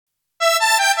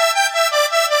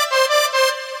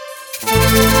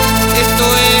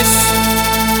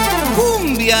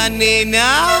la nena.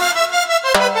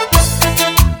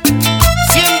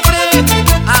 Siempre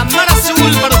AMAR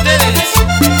AZUL para ustedes,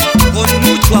 con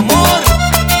mucho amor.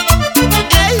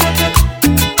 ¡Ey!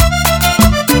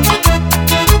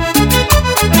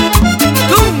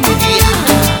 ¡Cumbia!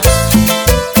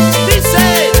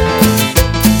 Dice,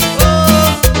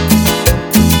 oh.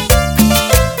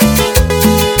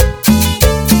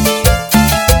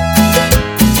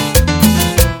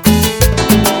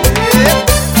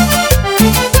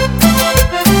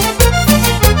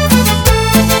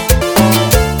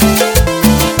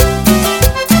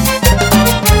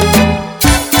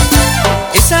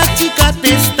 Esa chica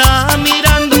te está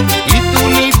mirando y tú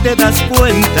ni te das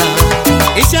cuenta.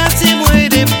 Ella se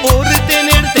muere por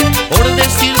tenerte, por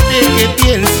decirte que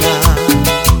piensa.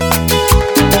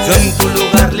 Yo en tu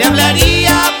lugar le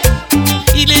hablaría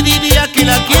y le diría que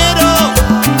la quiero.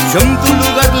 Yo en tu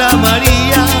lugar la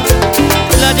amaría,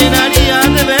 la llenaría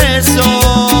de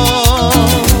besos.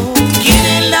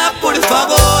 Quiérela por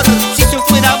favor, si yo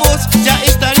fuera vos ya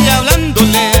estaría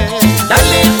hablándole.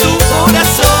 Dale tu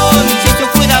corazón, si yo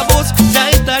fuera vos ya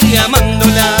estaría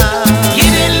amándola.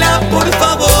 Quiérela por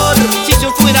favor, si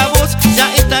yo fuera vos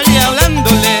ya estaría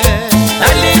hablándole.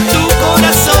 Dale tu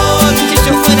corazón, si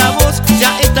yo fuera vos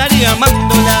ya estaría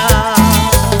amándola.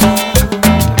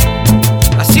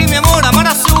 Así mi amor, AMAR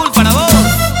AZUL para vos.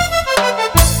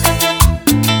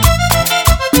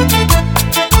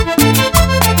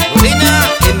 Lorena,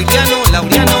 Emiliano,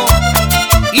 Laureano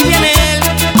y Lionel.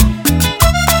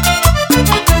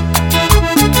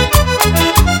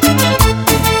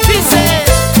 Dice,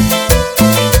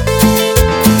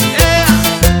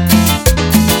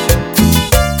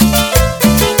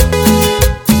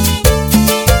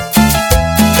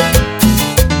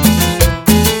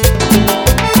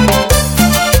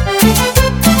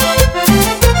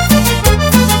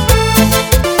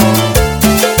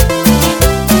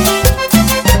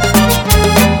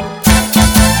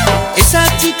 esa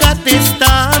chica te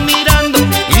está mirando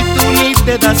y tú ni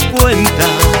te das cuenta.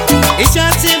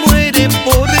 Ella se muere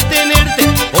por tenerte,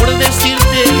 por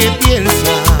decirte que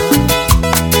piensa.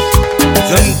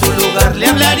 Yo en tu lugar le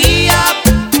hablaría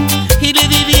y le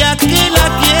diría que la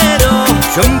quiero.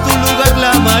 Yo en tu lugar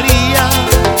la amaría,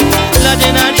 la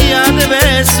llenaría de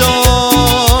besos.